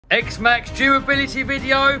X-Max durability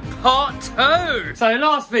video part 2. So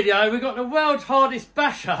last video we got the world's hardest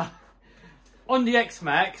basher on the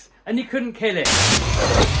X-Max and you couldn't kill it.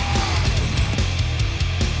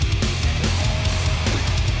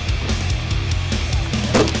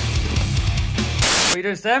 What are you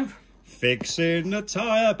doing, Stamp? Fixing the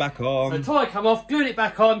tyre back on. So the tyre come off, gluing it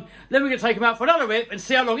back on, then we're going to take them out for another whip and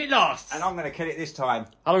see how long it lasts. And I'm going to kill it this time.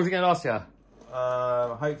 How long is it going to last you?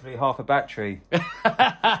 Hopefully half a battery.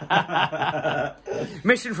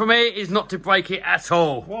 Mission for me is not to break it at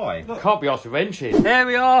all. Why? Look. Can't be asked with wrenching. There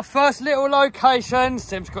we are, first little location.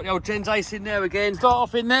 Tim's got the old Gens Ace in there again. Start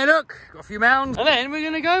off in there, look. Got a few mounds. And then we're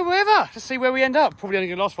going to go wherever. Just see where we end up. Probably only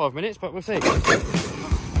going to last 5 minutes, but we'll see.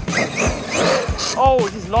 Oh,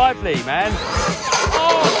 this is lively, man.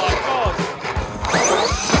 Oh, my God.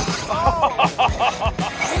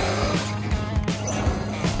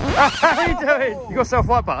 How are you doing? You got a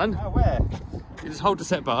self-wipe button? Oh, where? You just hold the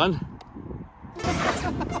set button.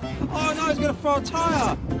 Oh no, it's going to throw a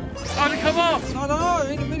tyre. Oh, did it come off? I don't know,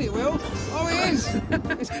 in a minute it will. Oh, it is.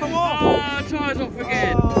 It's come off. Oh, tyre's off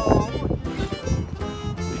again.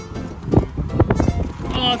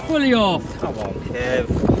 Oh, fully off. Come on, Kev.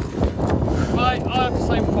 Mate, I have the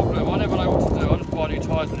same problem. I never know what to do. I just buy new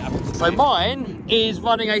tyres when it happens. So mine is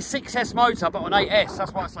running a 6S motor, but on 8S.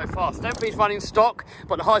 That's why it's so fast. Stempy's running stock,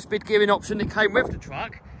 but the high-speed gearing option that came with the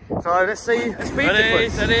truck. So let's see the speed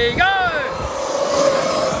difference. Ready, go!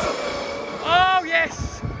 Oh,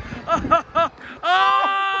 yes!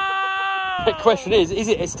 Oh! The question is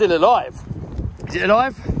it still alive? Is it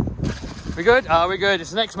alive? We good? Oh, we're good.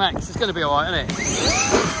 It's an X-Max. It's going to be all right, isn't it?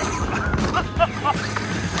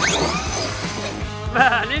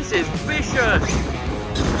 Man, this is vicious.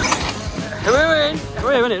 We're in,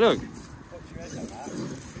 isn't it? Look.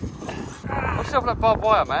 Watch yourself like barbed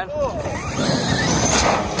wire, man. We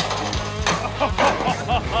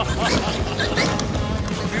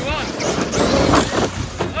won.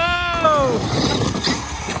 Oh!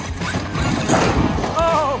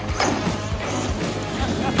 Oh!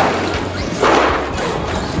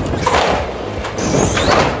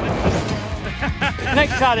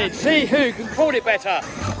 Next challenge, see who can hold it better.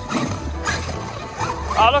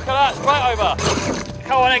 Oh, look at that, straight over.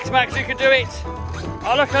 Come on, X-Max, you can do it.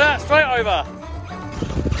 Oh, look at that, straight over.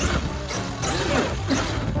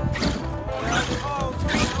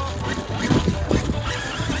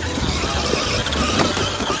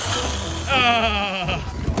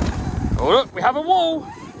 Oh, look, we have a wall.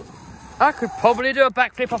 I could probably do a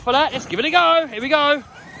backflip off of that. Let's give it a go. Here we go.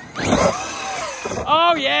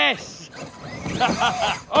 Oh, yes.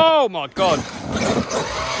 Oh my God.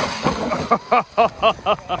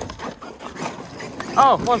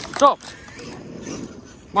 Oh, one's stopped.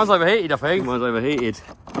 Mine's overheated, I think. Mine's overheated.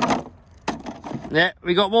 Yeah,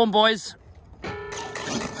 we got one, boys.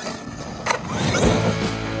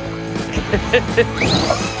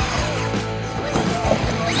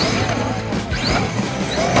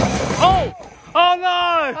 Oh! Oh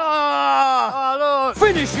no! Oh, look!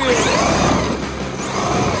 Finish it!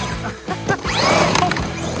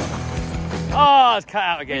 Oh, it's cut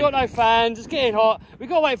out again. We got no fans, it's getting hot. We've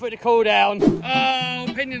got to wait for it to cool down. Oh,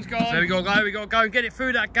 opinion's gone. So we got to go and get it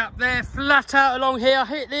through that gap there, flat out along here,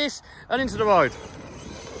 hit this, and into the road.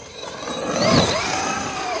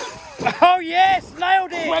 Oh yes,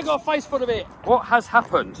 nailed it! I got a face full of it. What has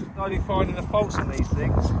happened? Only finding the faults on these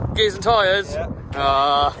things. Gears and tyres?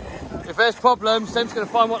 Yeah. If there's problems, Sam's going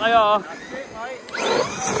to find what they are. That's it,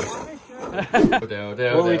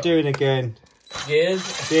 mate. What are we doing again?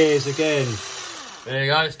 Gears. Gears again. There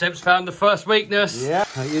you go, Steps found the first weakness. Yeah,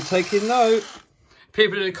 you're taking note.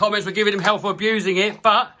 People in the comments were giving him hell for abusing it,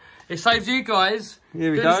 but it saves you guys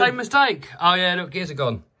Here we doing go. the same mistake. Oh yeah, look, gears are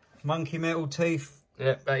gone. Monkey metal teeth.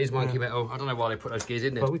 Yeah, that is monkey metal. I don't know why they put those gears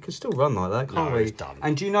in there. But we could still run like that, can't No, we? it's done.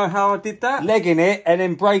 And do you know how I did that? Legging it and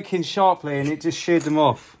then braking sharply and it just sheared them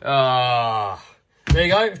off. Ah. There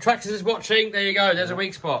you go, if Traxxas is watching, there you go, there's a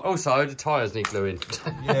weak spot. Also, the tyres need gluing.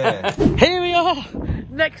 Yeah. Here we are,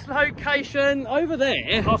 next location. Over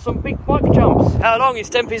there are some big bike jumps. How long is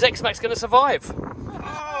Stempy's X-Max going to survive?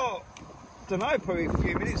 Oh, don't know, probably a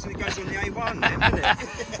few minutes and it goes on the A1 then, doesn't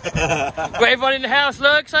it? Got everyone in the house,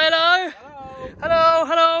 look, say hello. Hello,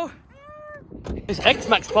 hello. It's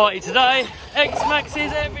X-Max party today.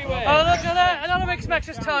 X-Maxes everywhere. Oh, look at that, another X-Max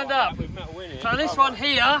has turned up. So this one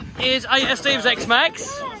here is Steve's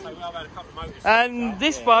X-Max. And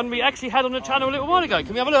this one we actually had on the channel a little while ago.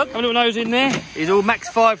 Can we have a look? Have a little nose in there. He's all max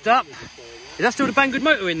 5'd up. Is that still the Banggood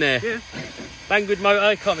motor in there? Yeah. Banggood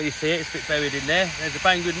motor, can't really see it, it's a bit buried in there. There's the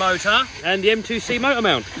Banggood motor and the M2C motor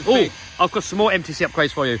mount. Oh, I've got some more MTC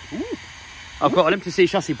upgrades for you. Ooh. I've got an MTC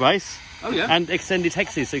chassis brace Oh yeah. And extended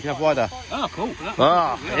hexes so you can have wider. Oh, cool.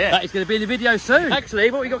 Yeah. That is going to be in the video soon.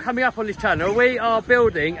 Actually, what we got coming up on this channel, we are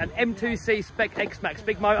building an M2C spec X-Max,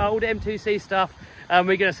 big motor, all the M2C stuff. And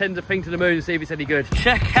we're going to send the thing to the moon and see if it's any good.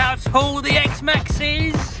 Check out all the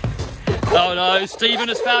X-Maxes. Oh no, Stephen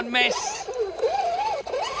has found mess.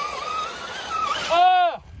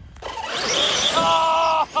 Oh!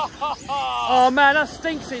 Oh man, that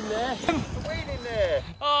stinks in there. Weed in there.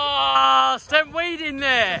 Oh, stemp weed in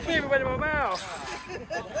there. It even went in my mouth.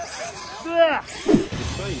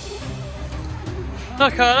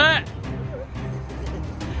 Look at that.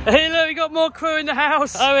 Hey, look, we got more crew in the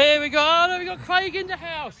house. Oh, here we go. Oh, look, we got Craig in the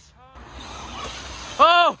house.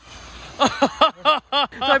 Oh!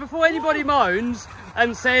 So before anybody moans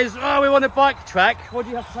and says, oh, we want a bike track, what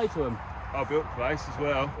do you have to say to them? I built the place as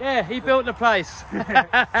well. Yeah, he built the place.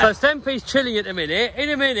 So Stempy's chilling at the minute. In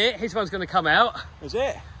a minute, his one's going to come out. Is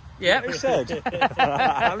it? Yeah. Who said?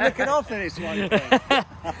 I'm looking after this one.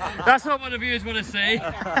 That's not what the viewers want to see.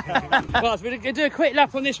 Well, so we're going to do a quick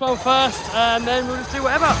lap on this one first, and then we'll just do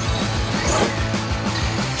whatever.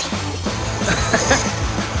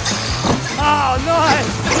 Oh, nice!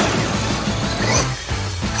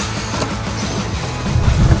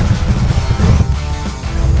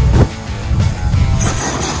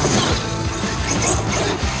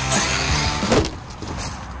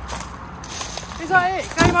 Is that it?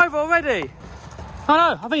 Game over already? Oh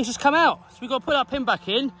no, I think it's just come out. So we've got to put that pin back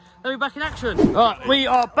in, then we're back in action. Right, we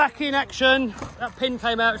are back in action. That pin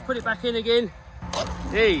came out, let's put it back in again.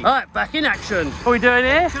 Hey. Right, back in action. What are we doing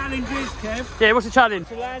here? Challenges, Kev. Yeah, what's the challenge?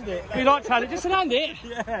 To land it. We like challenge, just to land it?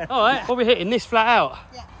 Yeah. All right, what are we hitting? This flat out?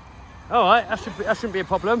 Yeah. All right, that shouldn't be a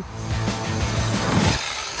problem.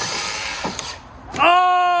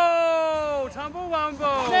 Oh, tumble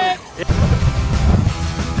wumble. Yeah.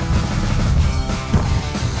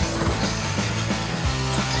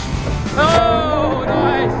 Oh,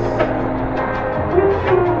 nice.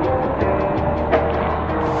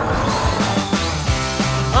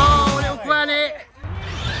 Oh, little granite.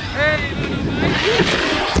 Hey, little mate.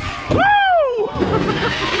 Woo!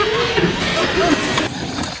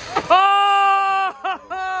 Oh!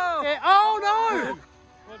 Yeah. Oh, no.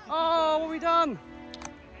 Oh, what have we done?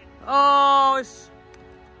 Oh,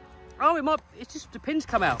 it might, it's just the pins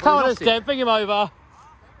come out. Come on, Stem, bring him over.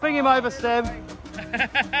 Bring him over, Stem.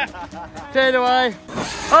 Get it away.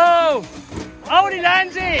 Oh! Oh, and he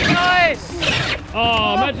lands it! Nice!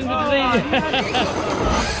 Oh, imagine the disease.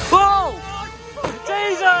 Whoa!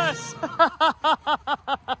 Jesus!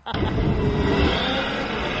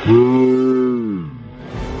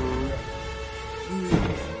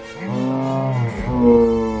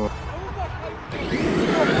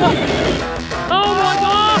 Oh my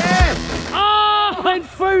God! Oh, went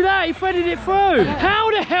through that. He threaded it through. How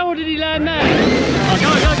the hell did he land that? Oh,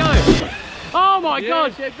 go, go, go! Oh my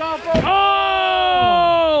God!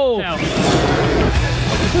 Oh!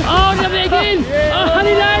 Oh, he did it again! Oh, and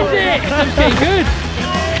he lands it! That's getting good.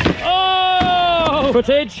 Oh!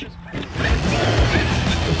 Footage.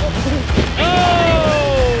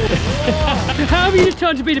 Oh! How have you just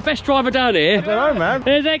turned to be the best driver down here? I don't know, man.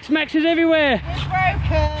 There's X-Maxes everywhere. It's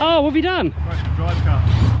broken. Oh, what have you done? Drive car.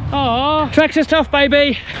 Oh, tracks are tough,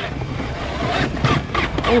 baby.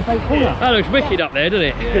 Oh, that looks wicked up there, doesn't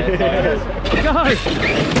it? Yeah. Go!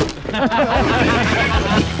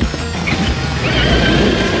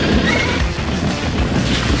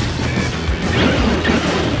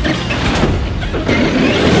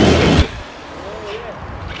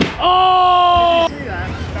 Oh!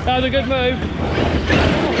 That was a good move.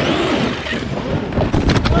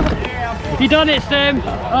 You done it, Stem.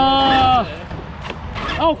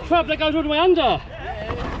 Oh crap, that goes all the way under.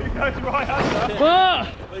 It goes right under. What?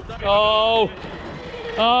 Oh.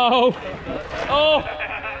 Oh. Oh.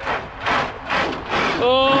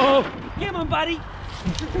 Oh. Come on, buddy.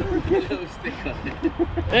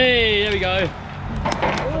 Hey, there we go.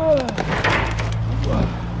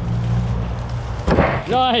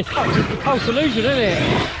 Nice. Oh, solution, isn't it?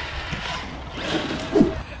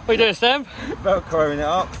 What are you doing, Stem? Velcroing it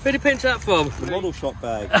up. Where'd you pinch that from? The model shop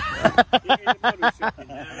bag.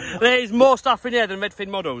 There's more stuff in there than Medfin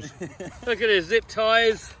models. Look at this, zip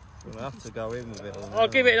ties. We'll have to go in with it all. I'll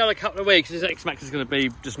give it another couple of weeks. This X-Max is going to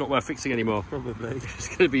be just not worth fixing anymore. Probably. It's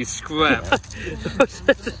going to be scrap.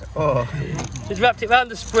 Oh. Just wrapped it around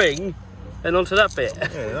the spring and onto that bit. Yeah,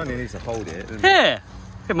 it only needs to hold it. Yeah.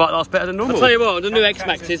 It might last better than normal. I'll tell you what, the new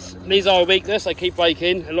X-Maxes, these are a weakness. They keep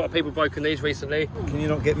breaking. A lot of people have broken these recently. Can you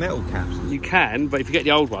not get metal caps? You can, but if you get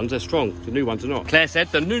the old ones, they're strong. The new ones are not. Claire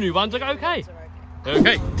said the new ones are okay.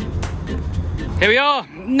 Okay. Here we are.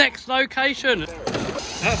 Next location.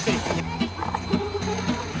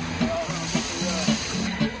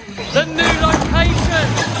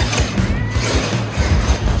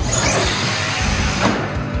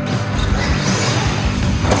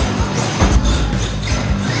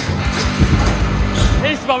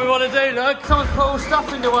 all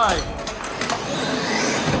stuff in the way.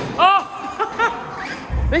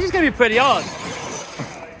 Oh! This is going to be pretty hard.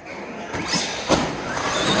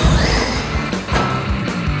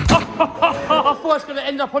 I thought I was going to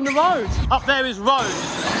end up on the road. Up there is road.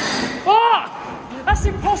 What? That's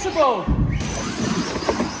impossible.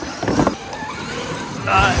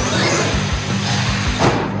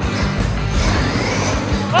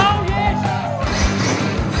 Oh, yes.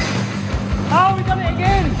 Oh, we've done it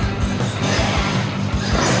again.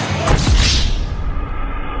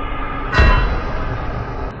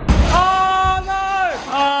 Oh, no.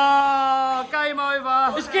 Oh, game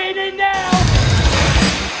over. It's getting in now.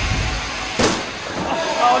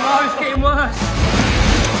 Oh no, it's getting worse.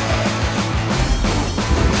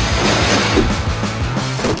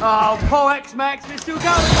 Oh, poor X-Max, we're still going.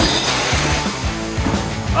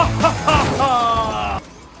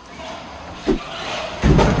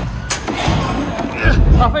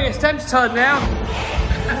 I think it's Temp's turn now.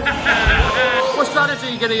 What strategy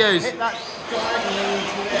are you going to use? Hit that diagonally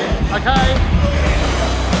into there. Okay.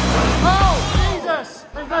 Oh, Jesus!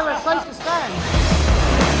 There's nowhere safe to stand.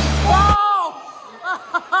 Whoa!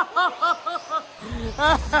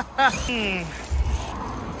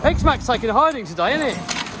 X-Max taking a hiding today, isn't it?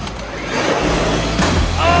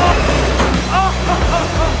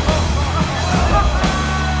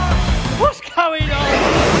 What's going on?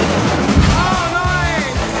 Oh,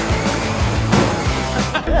 nice!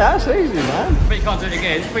 Yeah, that's easy, man. But you can't do it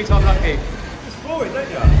again. 3 times lucky. Just floor it, don't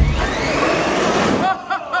you?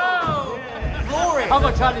 Floor it. I've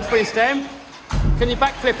got a challenge for you, Stem. Can you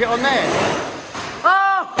backflip it on there?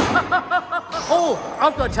 Oh,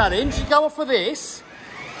 I've got a challenge. You go off of this,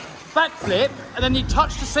 backflip, and then you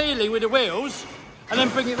touch the ceiling with the wheels, and then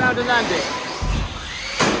bring it round and land it.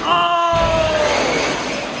 Oh!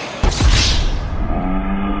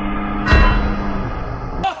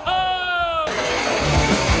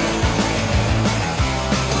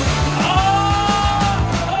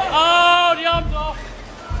 Oh, the arm's off.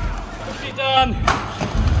 What's she done?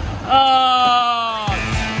 Oh!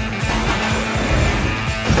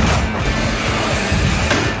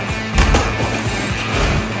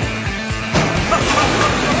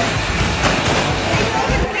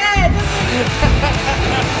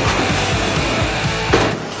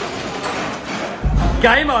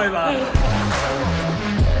 Game over.